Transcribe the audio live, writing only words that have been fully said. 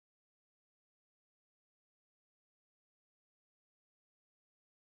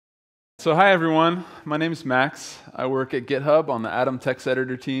So hi everyone, my name is Max. I work at GitHub on the Atom text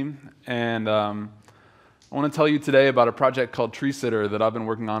editor team, and I want to tell you today about a project called Tree Sitter that I've been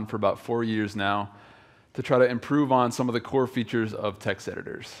working on for about 4 years now to try to improve on some of the core features of text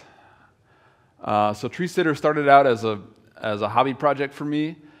editors. So Tree Sitter started out as a hobby project for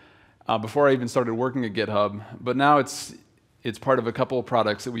me before I even started working at GitHub, but now it's part of a couple of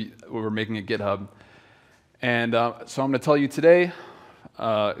products that we were making at GitHub. And so I'm going to tell you today,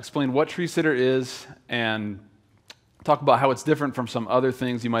 explain what Tree Sitter is, and talk about how it's different from some other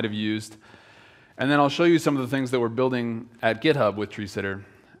things you might have used. And then I'll show you some of the things that we're building at GitHub with Tree Sitter.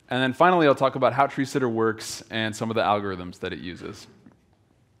 And then finally, I'll talk about how Tree Sitter works and some of the algorithms that it uses.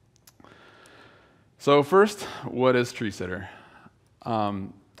 So first, what is Tree Sitter?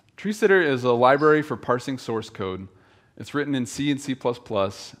 Tree Sitter is a library for parsing source code. It's written in C and C++,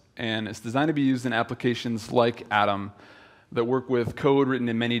 and it's designed to be used in applications like Atom that work with code written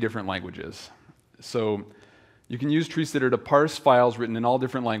in many different languages. So you can use Tree Sitter to parse files written in all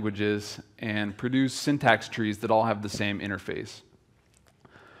different languages and produce syntax trees that all have the same interface.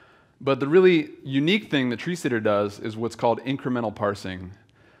 But the really unique thing that Tree Sitter does is what's called incremental parsing.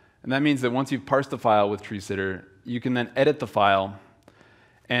 And that means that once you've parsed a file with Tree Sitter, you can then edit the file,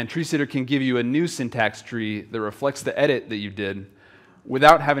 and Tree Sitter can give you a new syntax tree that reflects the edit that you did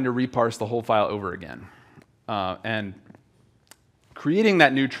without having to reparse the whole file over again. And creating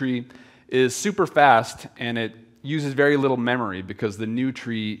that new tree is super fast, and it uses very little memory because the new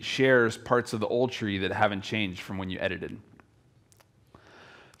tree shares parts of the old tree that haven't changed from when you edited.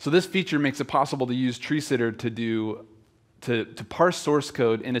 So this feature makes it possible to use Tree Sitter to parse source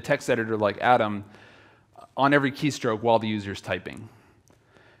code in a text editor like Atom on every keystroke while the user is typing,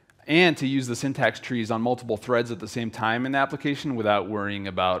 and to use the syntax trees on multiple threads at the same time in the application without worrying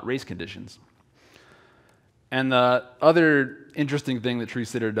about race conditions. And the other interesting thing that Tree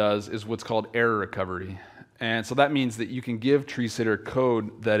Sitter does is what's called error recovery. And so that means that you can give Tree Sitter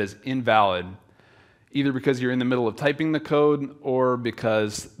code that is invalid, either because you're in the middle of typing the code or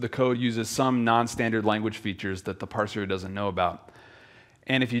because the code uses some non-standard language features that the parser doesn't know about.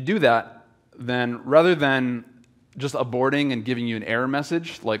 And if you do that, then rather than just aborting and giving you an error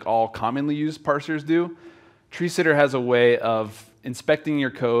message like all commonly used parsers do, Tree Sitter has a way of inspecting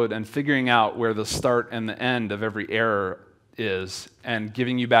your code and figuring out where the start and the end of every error is and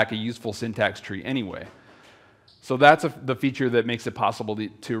giving you back a useful syntax tree anyway. So that's the feature that makes it possible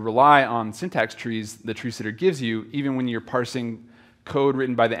to rely on syntax trees that Tree Sitter gives you even when you're parsing code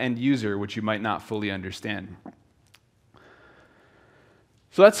written by the end user, which you might not fully understand.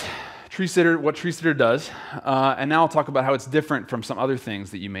 So that's Tree Sitter, what Tree Sitter does. And now I'll talk about how it's different from some other things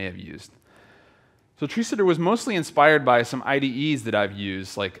that you may have used. So Tree Sitter was mostly inspired by some IDEs that I've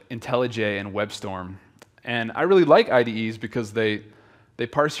used, like IntelliJ and WebStorm. And I really like IDEs because they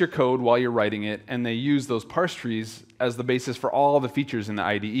parse your code while you're writing it, and they use those parse trees as the basis for all the features in the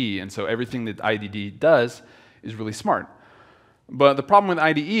IDE. And so everything that IDE does is really smart. But the problem with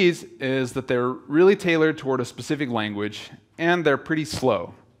IDEs is that they're really tailored toward a specific language, and they're pretty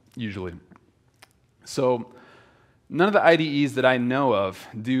slow, usually. So none of the IDEs that I know of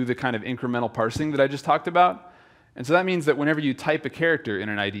do the kind of incremental parsing that I just talked about. And so that means that whenever you type a character in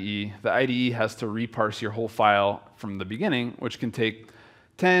an IDE, the IDE has to reparse your whole file from the beginning, which can take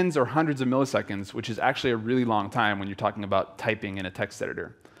tens or hundreds of milliseconds, which is actually a really long time when you're talking about typing in a text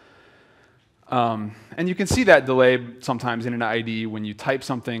editor. And you can see that delay sometimes in an IDE when you type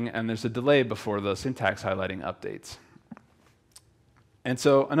something and there's a delay before the syntax highlighting updates. And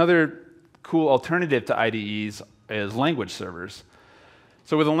so another cool alternative to IDEs is language servers.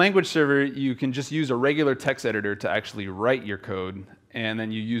 So with a language server, you can just use a regular text editor to actually write your code, and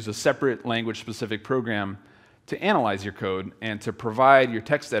then you use a separate language-specific program to analyze your code and to provide your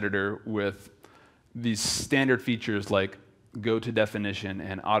text editor with these standard features like go to definition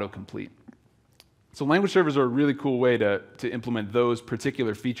and autocomplete. So language servers are a really cool way to implement those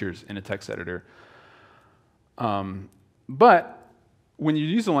particular features in a text editor. But when you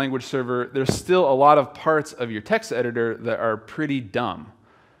use a language server, there's still a lot of parts of your text editor that are pretty dumb.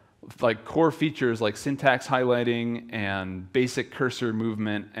 Like core features like syntax highlighting and basic cursor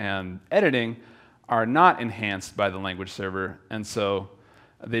movement and editing are not enhanced by the language server, and so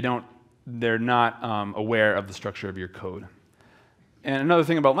they're not aware of the structure of your code. And another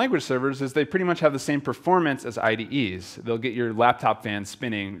thing about language servers is they pretty much have the same performance as IDEs. They'll get your laptop fan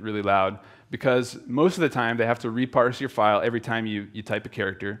spinning really loud because most of the time they have to reparse your file every time you type a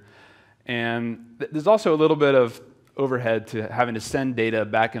character. And there's also a little bit of overhead to having to send data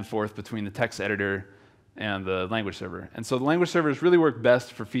back and forth between the text editor and the language server. And so the language servers really work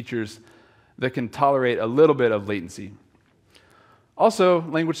best for features that can tolerate a little bit of latency. Also,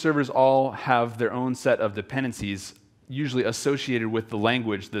 language servers all have their own set of dependencies, usually associated with the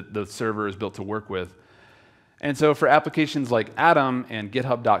language that the server is built to work with. And so for applications like Atom and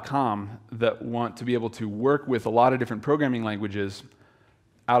GitHub.com that want to be able to work with a lot of different programming languages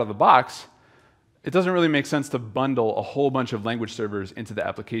out of the box, it doesn't really make sense to bundle a whole bunch of language servers into the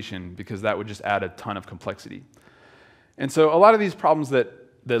application because that would just add a ton of complexity. And so a lot of these problems that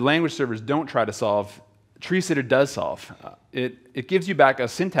the language servers don't try to solve, TreeSitter does solve. It gives you back a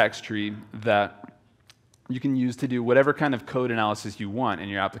syntax tree that you can use to do whatever kind of code analysis you want in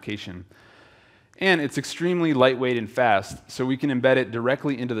your application. And it's extremely lightweight and fast, so we can embed it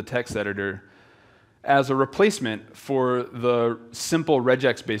directly into the text editor as a replacement for the simple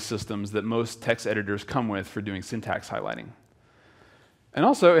regex-based systems that most text editors come with for doing syntax highlighting. And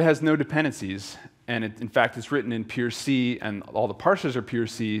also, it has no dependencies, and in fact, it's written in pure C, and all the parsers are pure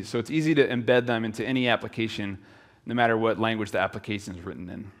C, so it's easy to embed them into any application, no matter what language the application is written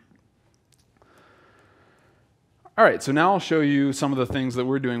in. All right, so now I'll show you some of the things that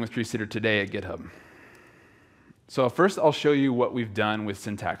we're doing with TreeSitter today at GitHub. So first, I'll show you what we've done with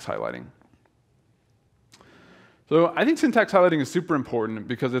syntax highlighting. So I think syntax highlighting is super important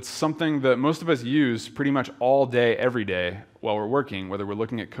because it's something that most of us use pretty much all day, every day while we're working, whether we're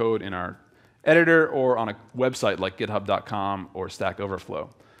looking at code in our editor or on a website like github.com or Stack Overflow.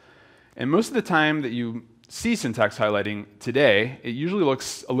 And most of the time that you see syntax highlighting today, it usually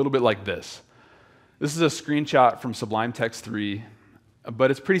looks a little bit like this. This is a screenshot from Sublime Text 3,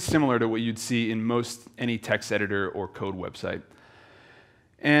 but it's pretty similar to what you'd see in most any text editor or code website.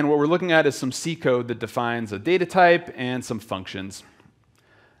 And what we're looking at is some C code that defines a data type and some functions.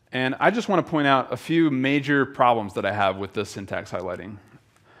 And I just want to point out a few major problems that I have with this syntax highlighting.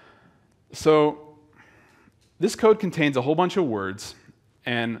 So this code contains a whole bunch of words,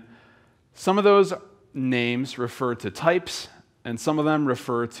 and some of those names refer to types, and some of them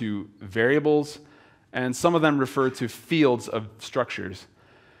refer to variables, and some of them refer to fields of structures.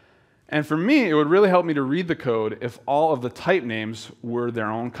 And for me, it would really help me to read the code if all of the type names were their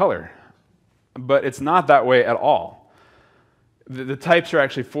own color. But it's not that way at all. The types are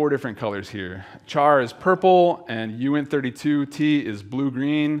actually 4 different colors here. Char is purple, and uint32t is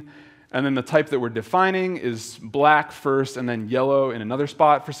blue-green, and then the type that we're defining is black first, and then yellow in another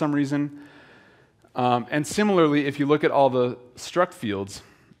spot for some reason. And similarly, if you look at all the struct fields,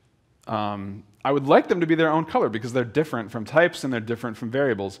 I would like them to be their own color because they're different from types and they're different from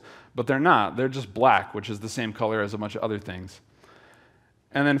variables, but they're not. They're just black, which is the same color as a bunch of other things.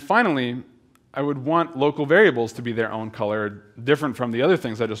 And then finally, I would want local variables to be their own color, different from the other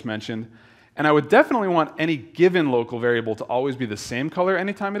things I just mentioned. And I would definitely want any given local variable to always be the same color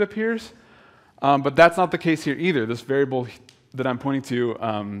anytime it appears. But that's not the case here either. This variable that I'm pointing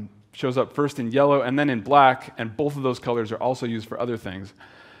to shows up first in yellow and then in black, and both of those colors are also used for other things.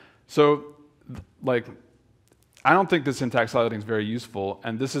 So, I don't think the syntax highlighting is very useful,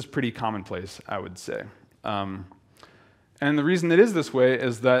 and this is pretty commonplace, I would say. And the reason it is this way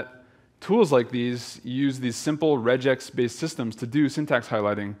is that tools like these use these simple regex-based systems to do syntax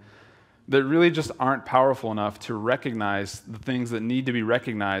highlighting that really just aren't powerful enough to recognize the things that need to be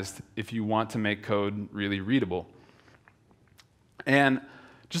recognized if you want to make code really readable. And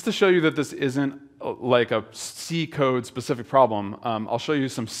just to show you that this isn't like a C code specific problem, I'll show you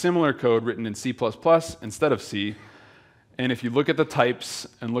some similar code written in C++ instead of C. And if you look at the types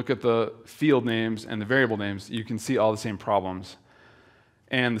and look at the field names and the variable names, you can see all the same problems.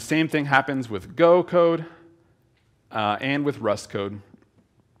 And the same thing happens with Go code and with Rust code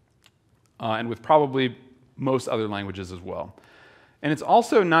and with probably most other languages as well. And it's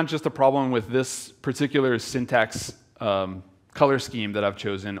also not just a problem with this particular syntax color scheme that I've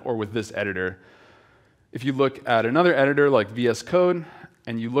chosen or with this editor. If you look at another editor like VS Code,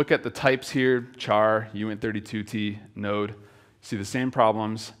 and you look at the types here, char, uint32t, node, you see the same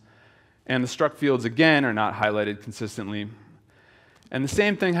problems. And the struct fields, again, are not highlighted consistently. And the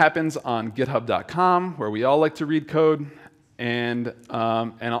same thing happens on github.com, where we all like to read code. And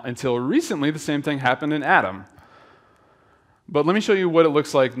until recently, the same thing happened in Atom. But let me show you what it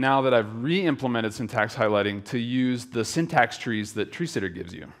looks like now that I've re-implemented syntax highlighting to use the syntax trees that TreeSitter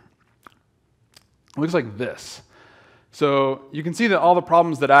gives you. It looks like this. So you can see that all the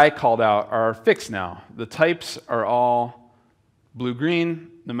problems that I called out are fixed now. The types are all blue-green,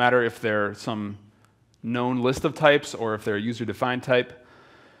 no matter if they're some known list of types or if they're a user-defined type.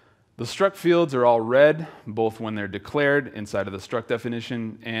 The struct fields are all red, both when they're declared inside of the struct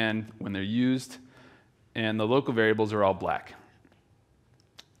definition and when they're used. And the local variables are all black.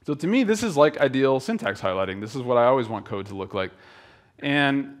 So to me, this is like ideal syntax highlighting. This is what I always want code to look like.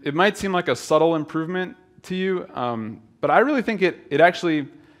 And it might seem like a subtle improvement, to you, but I really think it actually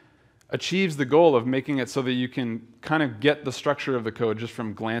achieves the goal of making it so that you can kind of get the structure of the code just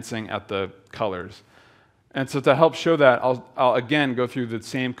from glancing at the colors. And so to help show that, I'll again go through the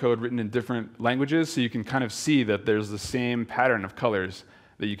same code written in different languages so you can kind of see that there's the same pattern of colors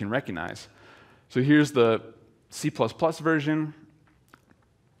that you can recognize. So here's the C++ version,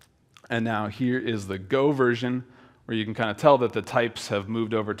 and now here is the Go version, where you can kind of tell that the types have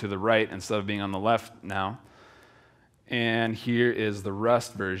moved over to the right instead of being on the left now. And here is the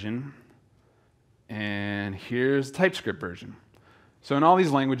Rust version, and here's the TypeScript version. So in all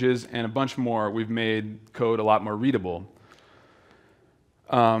these languages and a bunch more, we've made code a lot more readable.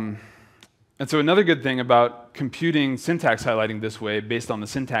 And so another good thing about computing syntax highlighting this way, based on the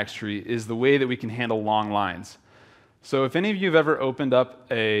syntax tree, is the way that we can handle long lines. So if any of you have ever opened up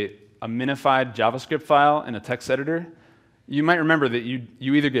a minified JavaScript file in a text editor, you might remember that you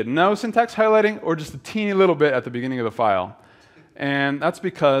either get no syntax highlighting or just a teeny little bit at the beginning of the file. And that's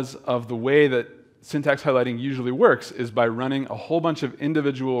because of the way that syntax highlighting usually works is by running a whole bunch of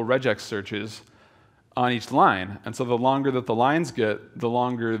individual regex searches on each line. And so the longer that the lines get, the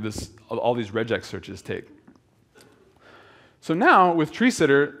longer all these regex searches take. So now with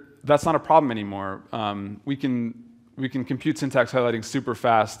TreeSitter, that's not a problem anymore. We can compute syntax highlighting super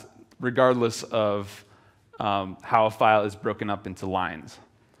fast regardless of how a file is broken up into lines.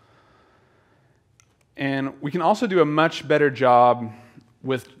 And we can also do a much better job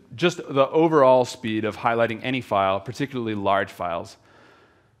with just the overall speed of highlighting any file, particularly large files.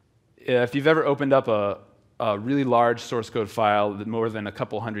 If you've ever opened up a really large source code file, more than a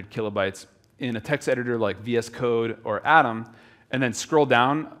couple hundred kilobytes, in a text editor like VS Code or Atom, and then scroll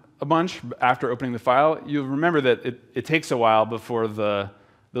down a bunch after opening the file, you'll remember that it takes a while before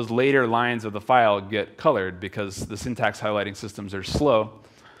those later lines of the file get colored because the syntax highlighting systems are slow.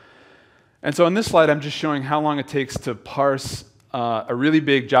 And so on this slide, I'm just showing how long it takes to parse a really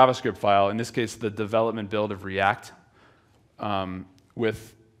big JavaScript file, in this case, the development build of React,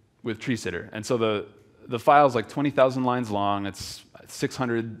 with TreeSitter. And so the file is like 20,000 lines long. It's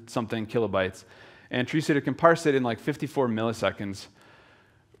 600-something kilobytes. And TreeSitter can parse it in like 54 milliseconds,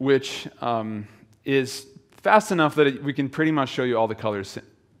 which is fast enough that we can pretty much show you all the colors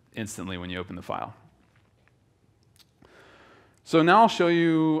instantly when you open the file. So now I'll show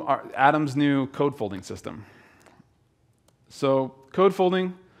you Atom's new code folding system. So code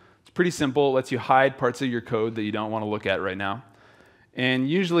folding, it's pretty simple. It lets you hide parts of your code that you don't want to look at right now. And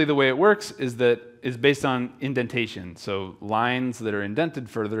usually the way it works is based on indentation. So lines that are indented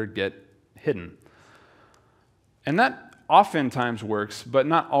further get hidden. And that oftentimes works, but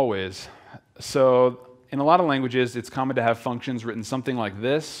not always. So in a lot of languages, it's common to have functions written something like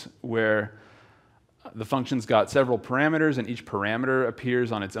this, where the function's got several parameters, and each parameter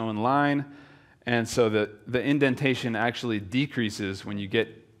appears on its own line. And so the indentation actually decreases when you get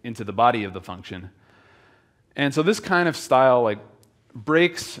into the body of the function. And so this kind of style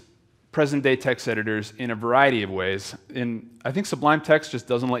breaks present-day text editors in a variety of ways. I think Sublime Text just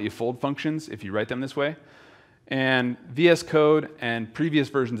doesn't let you fold functions if you write them this way. And VS Code and previous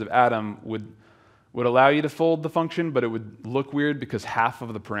versions of Atom would allow you to fold the function, but it would look weird because half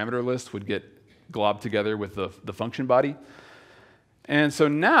of the parameter list would get globbed together with the function body. And so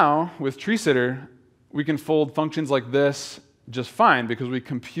now, with TreeSitter, we can fold functions like this just fine because we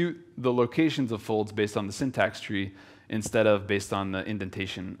compute the locations of folds based on the syntax tree instead of based on the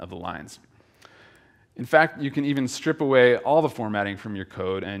indentation of the lines. In fact, you can even strip away all the formatting from your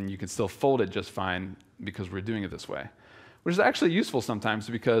code, and you can still fold it just fine because we're doing it this way, which is actually useful sometimes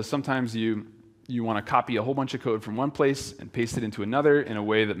because sometimes you want to copy a whole bunch of code from one place and paste it into another in a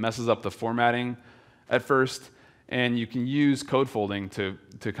way that messes up the formatting at first. And you can use code folding to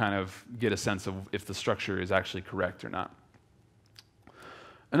kind of get a sense of if the structure is actually correct or not.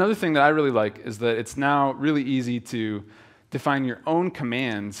 Another thing that I really like is that it's now really easy to define your own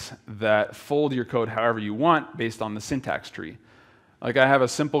commands that fold your code however you want based on the syntax tree. Like I have a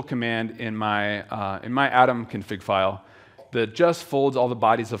simple command in my Atom config file that just folds all the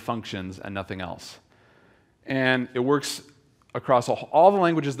bodies of functions and nothing else. And it works across all the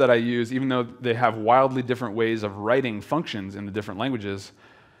languages that I use, even though they have wildly different ways of writing functions in the different languages.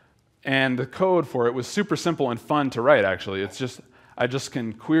 And the code for it was super simple and fun to write, actually. I just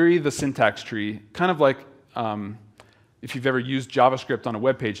can query the syntax tree, kind of like if you've ever used JavaScript on a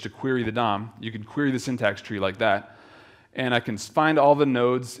web page to query the DOM, you can query the syntax tree like that. And I can find all the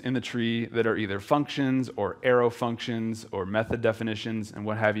nodes in the tree that are either functions or arrow functions or method definitions and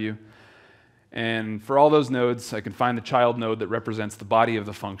what have you. And for all those nodes, I can find the child node that represents the body of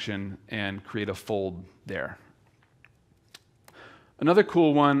the function and create a fold there. Another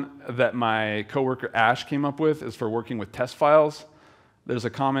cool one that my coworker Ash came up with is for working with test files. There's a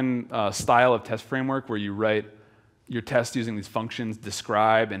common style of test framework where you write your test using these functions,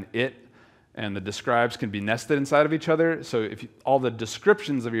 describe and it, and the describes can be nested inside of each other. So if all the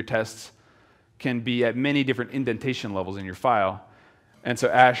descriptions of your tests can be at many different indentation levels in your file. And so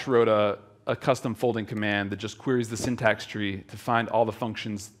Ash wrote a custom folding command that just queries the syntax tree to find all the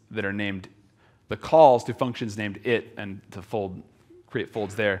functions that are named, the calls to functions named it, and to create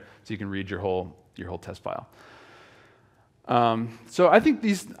folds there so you can read your whole test file. So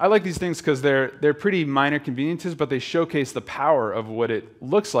I like these things because they're pretty minor conveniences, but they showcase the power of what it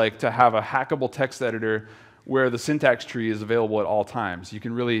looks like to have a hackable text editor where the syntax tree is available at all times. You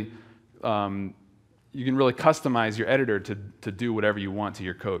can really customize your editor to do whatever you want to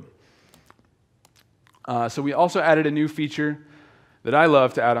your code. So we also added a new feature that I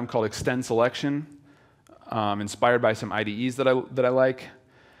love to Atom called extend selection, inspired by some IDEs that I like.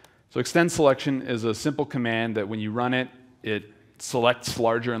 So extend selection is a simple command that when you run it, it selects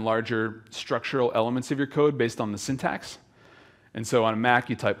larger and larger structural elements of your code based on the syntax. And so on a Mac,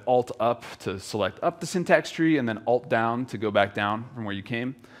 you type Alt up to select up the syntax tree, and then Alt down to go back down from where you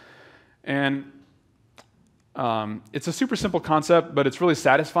came. And it's a super simple concept, but it's really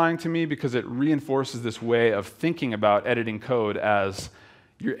satisfying to me because it reinforces this way of thinking about editing code as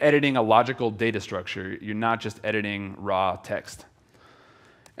you're editing a logical data structure. You're not just editing raw text.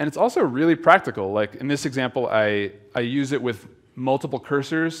 And it's also really practical. Like in this example, I use it with multiple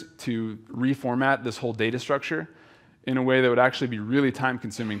cursors to reformat this whole data structure in a way that would actually be really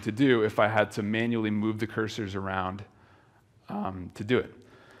time-consuming to do if I had to manually move the cursors around to do it.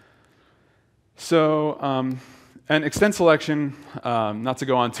 So, and extend selection, not to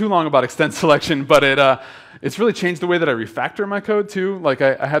go on too long about extend selection, but it's really changed the way that I refactor my code too. Like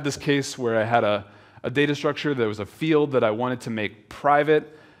I had this case where I had a data structure that was a field that I wanted to make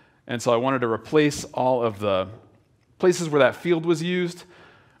private, and so I wanted to replace all of the places where that field was used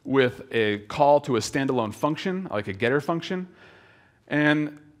with a call to a standalone function, like a getter function.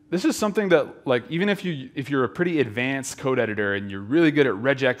 And this is something that, like, even if you're a pretty advanced code editor and you're really good at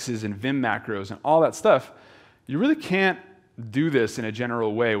regexes and Vim macros and all that stuff, you really can't do this in a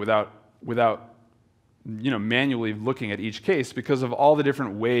general way without manually looking at each case because of all the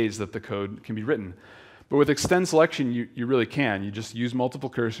different ways that the code can be written. But with extend selection, you really can. You just use multiple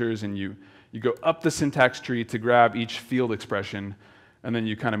cursors and you go up the syntax tree to grab each field expression, and then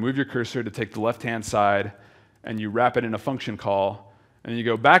you kind of move your cursor to take the left-hand side, and you wrap it in a function call, and you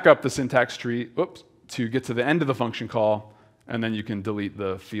go back up the syntax tree to get to the end of the function call, and then you can delete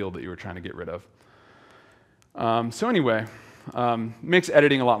the field that you were trying to get rid of. So anyway, makes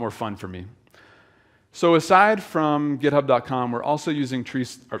editing a lot more fun for me. So aside from GitHub.com, we're also using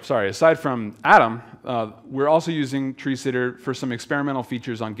aside from Atom, we're also using TreeSitter for some experimental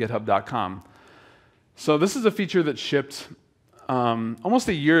features on GitHub.com. So this is a feature that shipped almost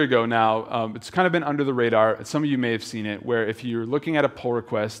a year ago now. It's kind of been under the radar. Some of you may have seen it, where if you're looking at a pull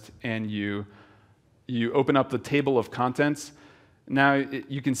request and you open up the table of contents, now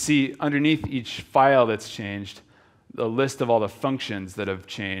you can see underneath each file that's changed the list of all the functions that have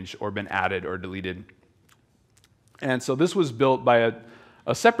changed or been added or deleted. And so this was built by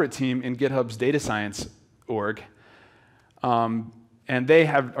a separate team in GitHub's data science org. And they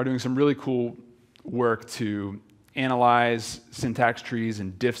are doing some really cool work to analyze syntax trees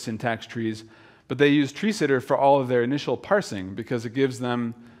and diff syntax trees. But they use TreeSitter for all of their initial parsing because it gives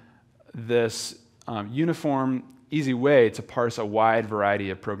them this uniform, easy way to parse a wide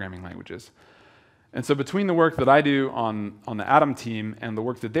variety of programming languages. And so between the work that I do on the Atom team and the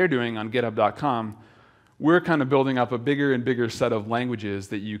work that they're doing on GitHub.com, we're kind of building up a bigger and bigger set of languages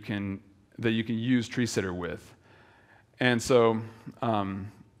that you can use TreeSitter with. And so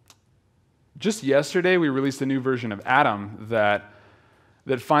just yesterday, we released a new version of Atom that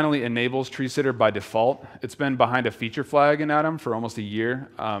finally enables TreeSitter by default. It's been behind a feature flag in Atom for almost a year.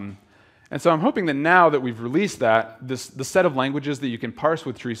 And so I'm hoping that now that we've released that, the set of languages that you can parse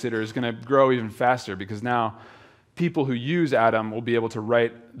with TreeSitter is going to grow even faster, because now people who use Atom will be able to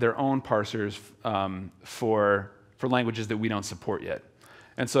write their own parsers for languages that we don't support yet.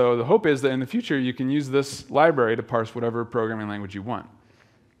 And so the hope is that in the future you can use this library to parse whatever programming language you want.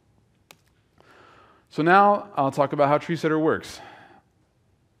 So now I'll talk about how TreeSitter works.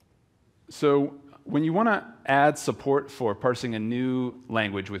 So when you want to add support for parsing a new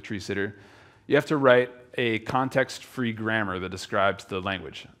language with TreeSitter, you have to write a context-free grammar that describes the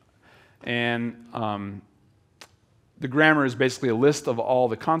language. And the grammar is basically a list of all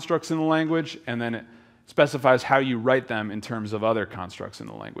the constructs in the language, and then it specifies how you write them in terms of other constructs in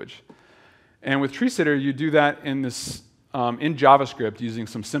the language. And with TreeSitter, you do that in this in JavaScript using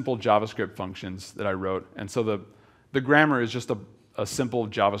some simple JavaScript functions that I wrote. And so the grammar is just a simple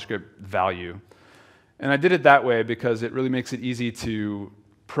JavaScript value. And I did it that way because it really makes it easy to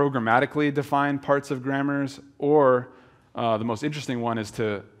programmatically define parts of grammars, or the most interesting one is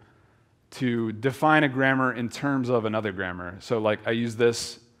to define a grammar in terms of another grammar. So like I use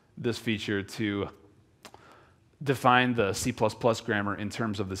this feature to define the C++ grammar in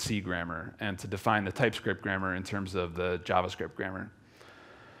terms of the C grammar, and to define the TypeScript grammar in terms of the JavaScript grammar.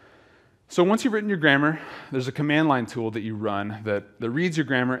 So once you've written your grammar, there's a command line tool that you run that reads your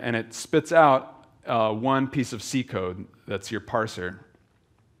grammar, and it spits out one piece of C code that's your parser.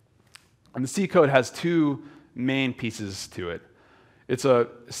 And the C code has two main pieces to it. It's a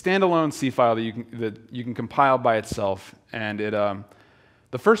standalone C file that you can compile by itself, and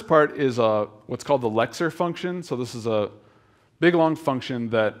the first part is what's called the lexer function. So this is a big long function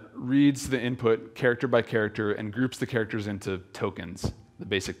that reads the input character by character and groups the characters into tokens, the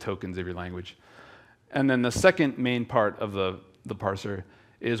basic tokens of your language. And then the second main part of the parser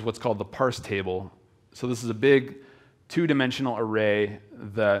is what's called the parse table. So this is a big two-dimensional array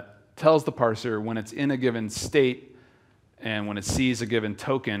that tells the parser when it's in a given state and when it sees a given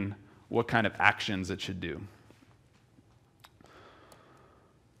token, what kind of actions it should do.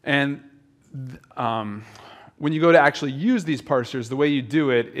 And when you go to actually use these parsers, the way you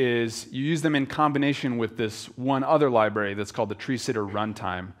do it is you use them in combination with this one other library that's called the tree sitter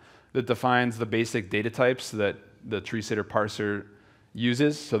runtime that defines the basic data types that the tree sitter parser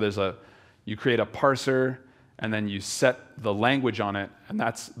uses. So you create a parser, and then you set the language on it, and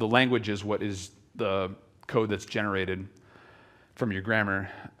the language is what is the code that's generated from your grammar.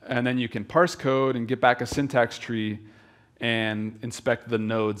 And then you can parse code and get back a syntax tree and inspect the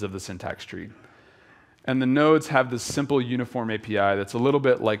nodes of the syntax tree. And the nodes have this simple uniform API that's a little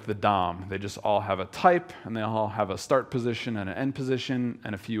bit like the DOM. They just all have a type, and they all have a start position and an end position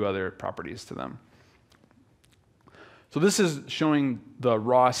and a few other properties to them. So this is showing the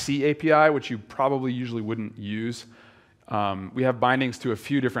raw C API, which you probably usually wouldn't use. We have bindings to a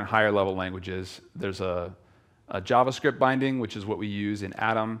few different higher level languages. There's a JavaScript binding, which is what we use in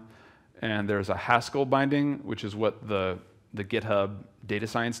Atom, and there's a Haskell binding, which is what the GitHub data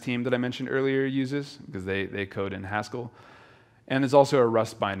science team that I mentioned earlier uses, because they code in Haskell. And there's also a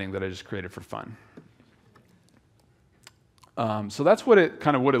Rust binding that I just created for fun. So that's what it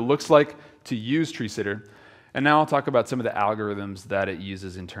looks like to use tree sitter. And now I'll talk about some of the algorithms that it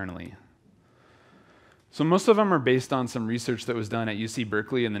uses internally. So most of them are based on some research that was done at UC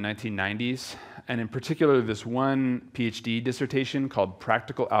Berkeley in the 1990s, and in particular this one PhD dissertation called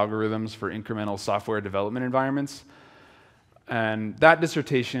Practical Algorithms for Incremental Software Development Environments. And that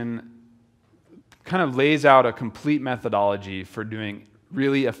dissertation kind of lays out a complete methodology for doing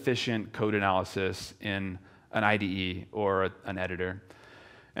really efficient code analysis in an IDE or an editor.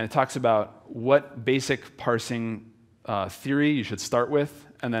 And it talks about what basic parsing theory you should start with,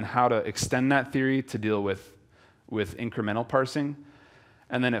 and then how to extend that theory to deal with incremental parsing.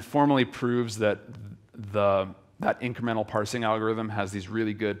 And then it formally proves that that incremental parsing algorithm has these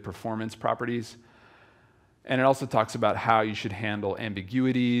really good performance properties. And it also talks about how you should handle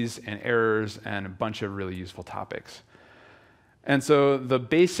ambiguities and errors and a bunch of really useful topics. And so the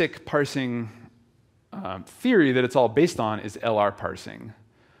basic parsing theory that it's all based on is LR parsing.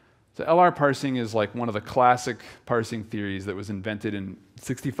 So LR parsing is like one of the classic parsing theories that was invented in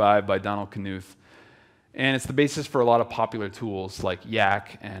 '65 by Donald Knuth. And it's the basis for a lot of popular tools like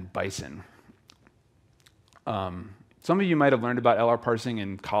Yak and Bison. Some of you might have learned about LR parsing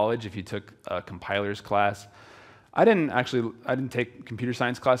in college if you took a compilers class. I didn't take computer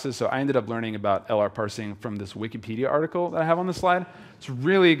science classes, so I ended up learning about LR parsing from this Wikipedia article that I have on the slide. It's a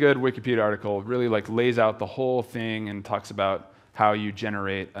really good Wikipedia article. It really lays out the whole thing and talks about how you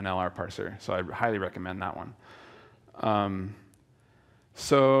generate an LR parser. So I highly recommend that one.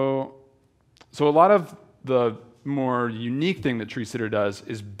 So a lot of the more unique thing that tree sitter does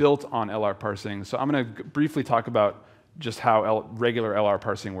is built on LR parsing. So I'm going to briefly talk about just how regular LR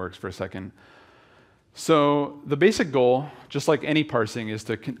parsing works for a second. So the basic goal, just like any parsing, is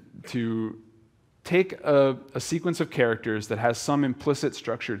to take a sequence of characters that has some implicit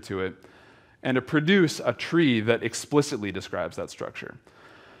structure to it and to produce a tree that explicitly describes that structure.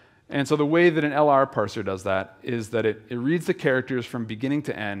 And so the way that an LR parser does that is that it reads the characters from beginning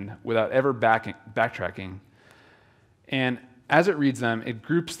to end without ever backtracking. And as it reads them, it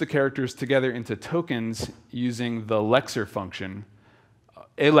groups the characters together into tokens using the lexer function,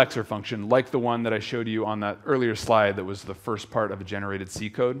 a lexer function like the one that I showed you on that earlier slide that was the first part of a generated C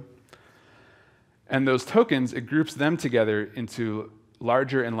code. And those tokens, it groups them together into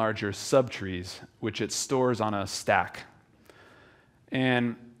larger and larger subtrees, which it stores on a stack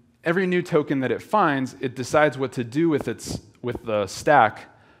And every new token that it finds, it decides what to do with the stack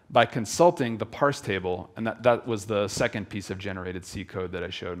by consulting the parse table, and that was the second piece of generated C code that I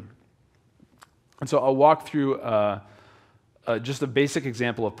showed. And so I'll walk through just a basic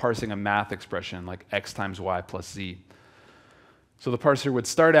example of parsing a math expression like x times y plus z. So the parser would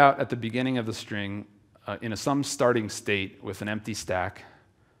start out at the beginning of the string in some starting state with an empty stack,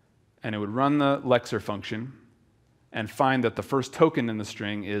 and it would run the lexer function and find that the first token in the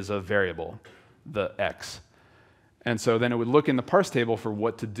string is a variable, the x. And so then it would look in the parse table for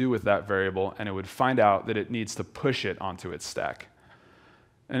what to do with that variable, and it would find out that it needs to push it onto its stack.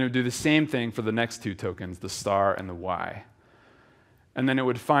 And it would do the same thing for the next two tokens, the star and the y. And then it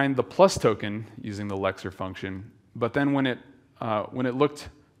would find the plus token using the lexer function, but then when it looked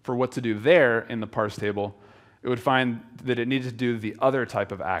for what to do there in the parse table, it would find that it needed to do the other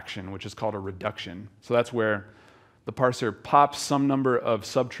type of action, which is called a reduction. So that's where the parser pops some number of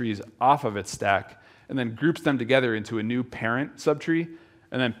subtrees off of its stack and then groups them together into a new parent subtree,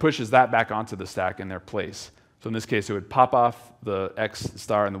 and then pushes that back onto the stack in their place. So in this case, it would pop off the x, the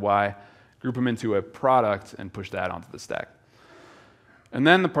star, and the y, group them into a product, and push that onto the stack. And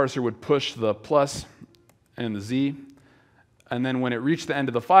then the parser would push the plus and the z, and then when it reached the end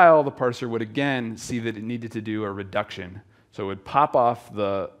of the file, the parser would again see that it needed to do a reduction. So it would pop off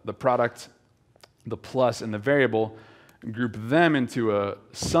the product, the plus, and the variable, and group them into a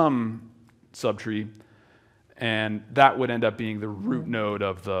sum subtree, and that would end up being the root node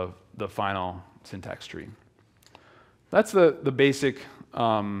of the final syntax tree. That's the basic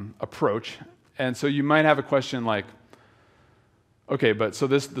approach. And so you might have a question like, okay, but so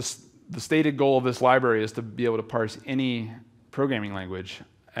the stated goal of this library is to be able to parse any programming language.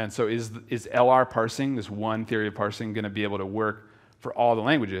 And so is LR parsing, this one theory of parsing, going to be able to work for all the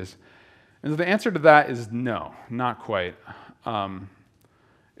languages? And so the answer to that is no, not quite.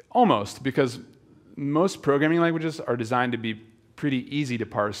 Almost, because most programming languages are designed to be pretty easy to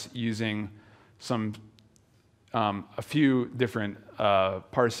parse using a few different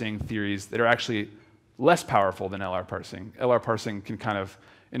parsing theories that are actually less powerful than LR parsing. LR parsing can kind of,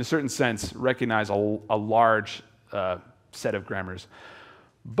 in a certain sense, recognize a large set of grammars.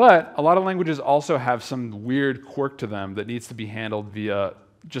 But a lot of languages also have some weird quirk to them that needs to be handled via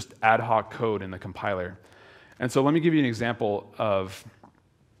just ad hoc code in the compiler. And so let me give you an example of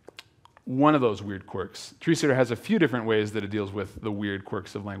one of those weird quirks. TreeSitter has a few different ways that it deals with the weird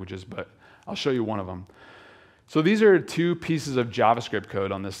quirks of languages, but I'll show you one of them. So these are two pieces of JavaScript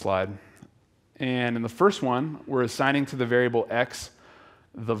code on this slide. And in the first one, we're assigning to the variable x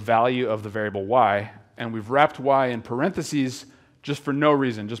the value of the variable y, and we've wrapped y in parentheses just for no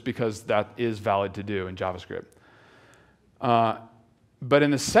reason, just because that is valid to do in JavaScript. But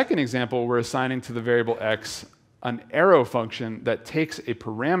in the second example, we're assigning to the variable x an arrow function that takes a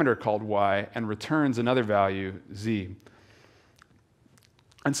parameter called y and returns another value, z.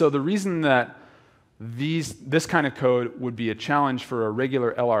 And so the reason that this kind of code would be a challenge for a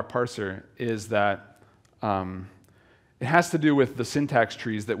regular LR parser is that it has to do with the syntax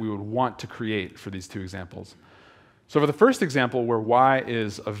trees that we would want to create for these two examples. So for the first example, where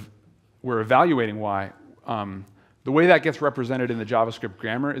we're evaluating y, the way that gets represented in the JavaScript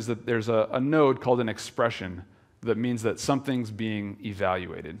grammar is that there's a node called an expression that means that something's being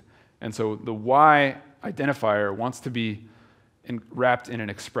evaluated. And so the y identifier wants to be wrapped in an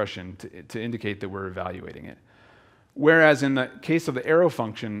expression to indicate that we're evaluating it. Whereas in the case of the arrow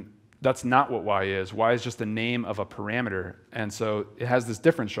function, that's not what y is. Y is just the name of a parameter. And so it has this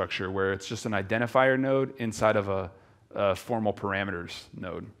different structure where it's just an identifier node inside of a formal parameters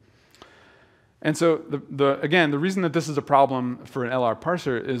node. And so again, the reason that this is a problem for an LR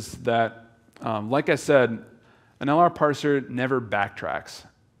parser is that, like I said, an LR parser never backtracks.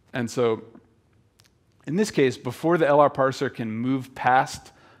 And so in this case, before the LR parser can move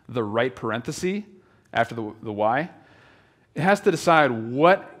past the right parenthesis after the y, it has to decide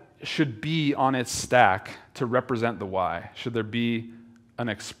what should be on its stack to represent the y. Should there be an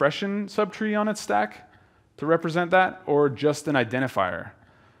expression subtree on its stack to represent that, or just an identifier?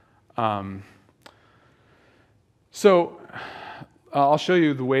 So I'll show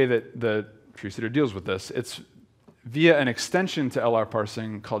you the way that the TreeSitter deals with this. It's via an extension to LR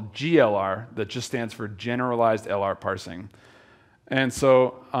parsing called GLR that just stands for Generalized LR Parsing. And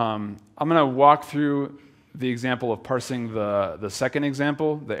so I'm going to walk through the example of parsing the second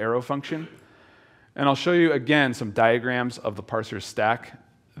example, the arrow function. And I'll show you again some diagrams of the parser's stack.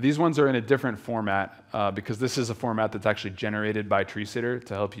 These ones are in a different format because this is a format that's actually generated by TreeSitter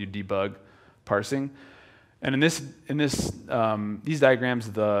to help you debug parsing. And in these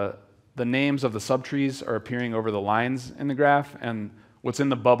diagrams, the the names of the subtrees are appearing over the lines in the graph, and what's in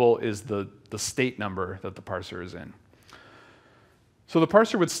the bubble is the state number that the parser is in. So the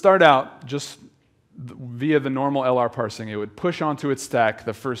parser would start out just via the normal LR parsing. It would push onto its stack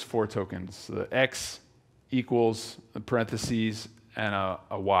the first 4 tokens, so the x equals the parentheses and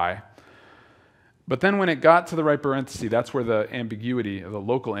a y. But then when it got to the right parenthesis, that's where the ambiguity, the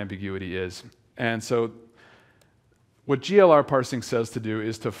local ambiguity is. And so what GLR parsing says to do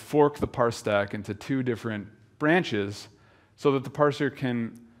is to fork the parse stack into 2 different branches so that the parser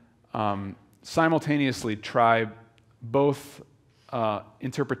can simultaneously try both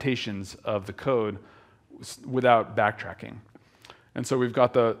interpretations of the code without backtracking. And so we've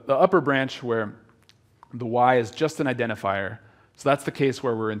got the upper branch where the y is just an identifier. So that's the case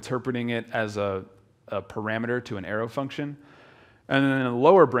where we're interpreting it as a parameter to an arrow function. And then in the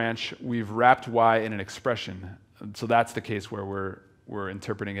lower branch, we've wrapped y in an expression. So that's the case where we're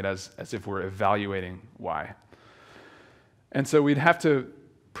interpreting it as if we're evaluating y. And so we'd have to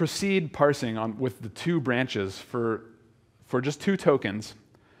proceed parsing with the 2 branches for just 2 tokens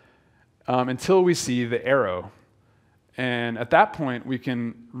until we see the arrow. And at that point, we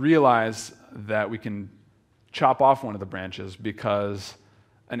can realize that we can chop off one of the branches because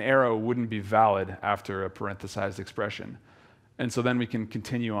an arrow wouldn't be valid after a parenthesized expression. And so then we can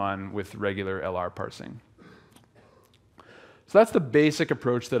continue on with regular LR parsing. So that's the basic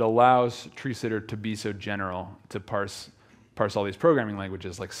approach that allows TreeSitter to be so general, to parse all these programming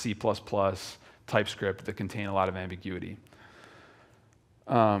languages like C++, TypeScript that contain a lot of ambiguity.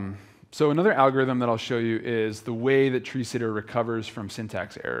 So another algorithm that I'll show you is the way that TreeSitter recovers from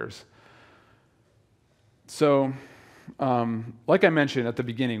syntax errors. So, like I mentioned at the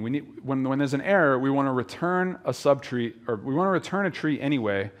beginning, when there's an error, we want to return a subtree, or we want to return a tree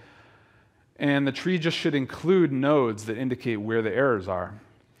anyway, and the tree just should include nodes that indicate where the errors are.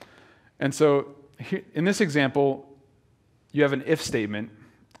 And so, in this example, you have an if statement,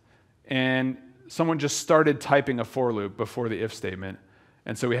 and someone just started typing a for loop before the if statement,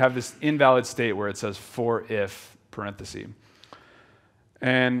 and so we have this invalid state where it says for if parenthesis.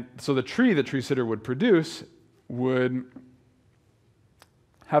 And so the tree that TreeSitter would produce would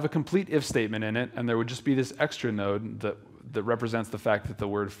have a complete if statement in it, and there would just be this extra node that represents the fact that the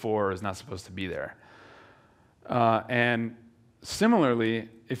word for is not supposed to be there. And similarly,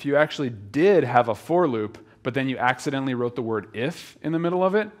 if you actually did have a for loop, but then you accidentally wrote the word if in the middle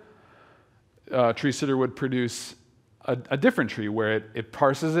of it, TreeSitter would produce a different tree where it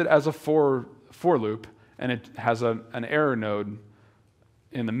parses it as a for loop, and it has an error node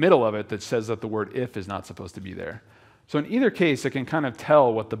in the middle of it that says that the word if is not supposed to be there. So in either case, it can kind of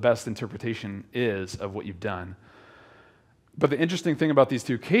tell what the best interpretation is of what you've done. But the interesting thing about these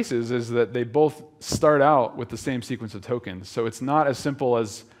 2 cases is that they both start out with the same sequence of tokens. So it's not as simple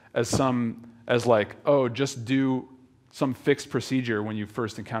as like, oh, just do some fixed procedure when you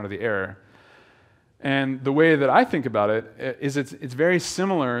first encounter the error. And the way that I think about it is it's very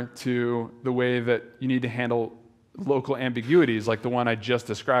similar to the way that you need to handle local ambiguities like the one I just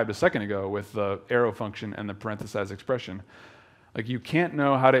described a second ago with the arrow function and the parenthesized expression. Like, you can't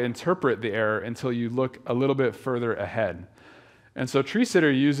know how to interpret the error until you look a little bit further ahead. And so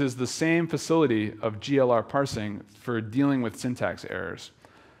TreeSitter uses the same facility of GLR parsing for dealing with syntax errors.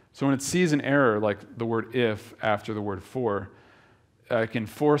 So when it sees an error like the word if after the word for, it can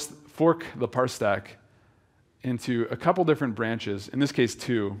fork the parse stack into a couple different branches, in this case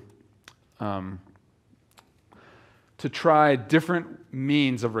 2, to try different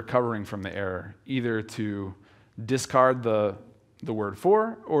means of recovering from the error, either to discard the word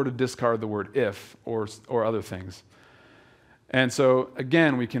for or to discard the word if or other things. And so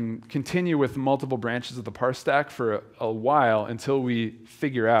again, we can continue with multiple branches of the parse stack for a while until we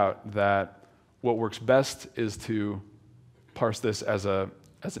figure out that what works best is to parse this as an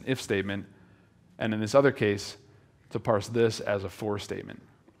if statement, and in this other case, to parse this as a for statement.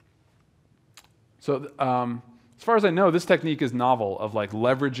 So as far as I know, this technique is novel, of like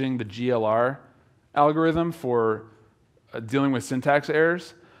leveraging the GLR algorithm for dealing with syntax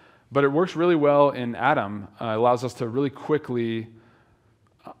errors, but it works really well in Atom. It allows us to really quickly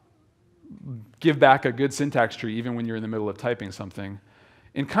give back a good syntax tree even when you're in the middle of typing something,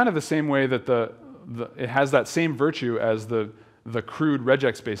 in kind of the same way that it has that same virtue as the crude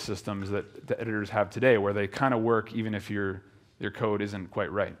regex-based systems that the editors have today, where they kind of work even if your code isn't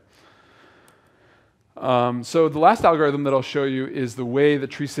quite right. So the last algorithm that I'll show you is the way that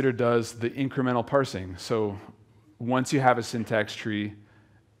TreeSitter does the incremental parsing. So once you have a syntax tree,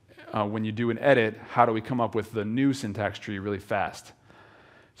 when you do an edit, how do we come up with the new syntax tree really fast?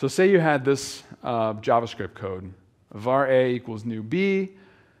 So say you had this JavaScript code, var a equals new b,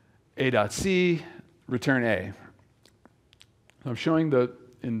 a.c, return a. I'm showing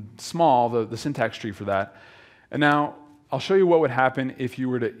in small the syntax tree for that. And now I'll show you what would happen if you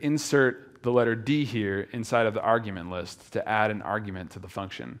were to insert the letter D here inside of the argument list to add an argument to the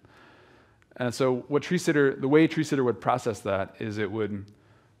function. And so the way TreeSitter would process that is it would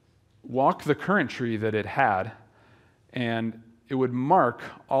walk the current tree that it had, and it would mark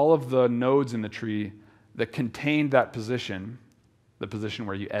all of the nodes in the tree that contained that position, the position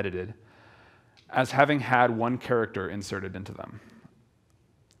where you edited, as having had one character inserted into them.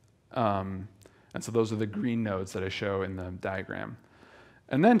 And so those are the green nodes that I show in the diagram.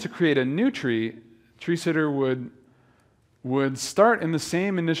 And then to create a new tree, TreeSitter would start in the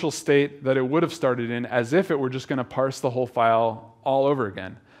same initial state that it would have started in as if it were just going to parse the whole file all over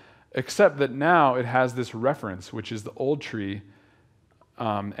again, except that now it has this reference, which is the old tree,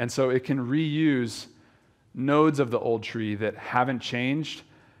 and so it can reuse nodes of the old tree that haven't changed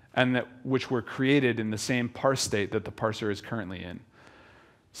and which were created in the same parse state that the parser is currently in.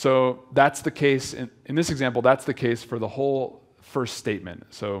 So that's the case, in this example, that's the case for the whole first statement.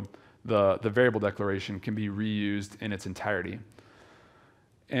 So the variable declaration can be reused in its entirety.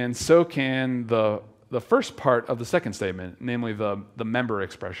 And so can the first part of the second statement, namely the member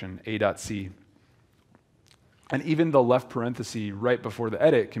expression, a.c. And even the left parenthesis right before the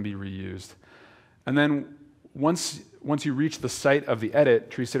edit can be reused. And then once you reach the site of the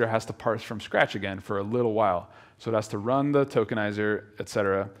edit, TreeSitter has to parse from scratch again for a little while. So it has to run the tokenizer,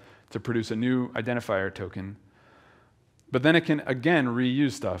 etc., to produce a new identifier token. But then it can, again,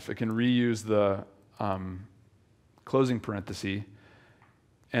 reuse stuff. It can reuse the closing parenthesis,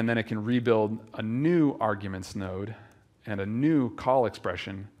 and then it can rebuild a new arguments node and a new call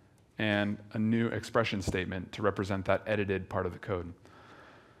expression and a new expression statement to represent that edited part of the code.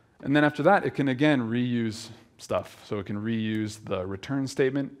 And then after that, it can, again, reuse stuff. So it can reuse the return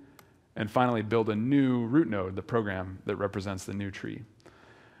statement and finally build a new root node, the program that represents the new tree.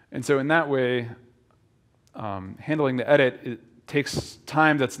 And so in that way, handling the edit, it takes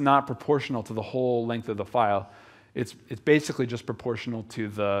time that's not proportional to the whole length of the file. It's basically just proportional to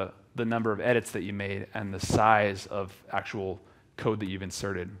the number of edits that you made and the size of actual code that you've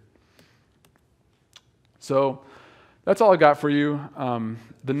inserted. So that's all I got for you.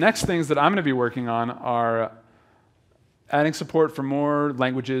 The next things that I'm going to be working on are adding support for more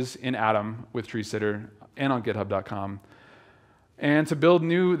languages in Atom with TreeSitter and on github.com, and to build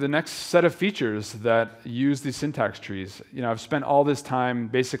the next set of features that use these syntax trees. I've spent all this time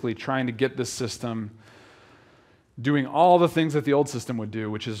basically trying to get this system doing all the things that the old system would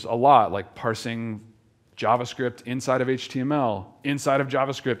do, which is a lot, like parsing JavaScript inside of HTML, inside of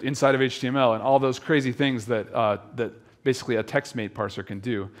JavaScript, inside of HTML, and all those crazy things that basically a TextMate parser can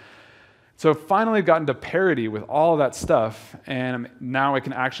do. So finally I've gotten to parity with all of that stuff, and now I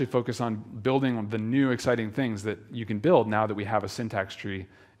can actually focus on building the new exciting things that you can build now that we have a syntax tree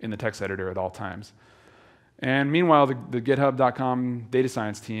in the text editor at all times. And meanwhile, the github.com data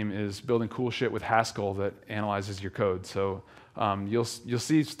science team is building cool shit with Haskell that analyzes your code. So you'll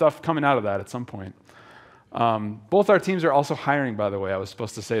see stuff coming out of that at some point. Both our teams are also hiring, by the way. I was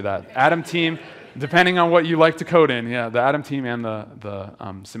supposed to say that. Atom team, depending on what you like to code in. Yeah, the Atom team and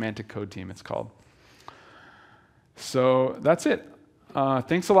the semantic code team, it's called. So that's it.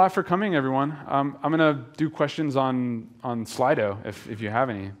 Thanks a lot for coming, everyone. I'm going to do questions on Slido if you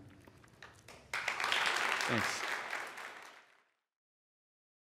have any. Thanks.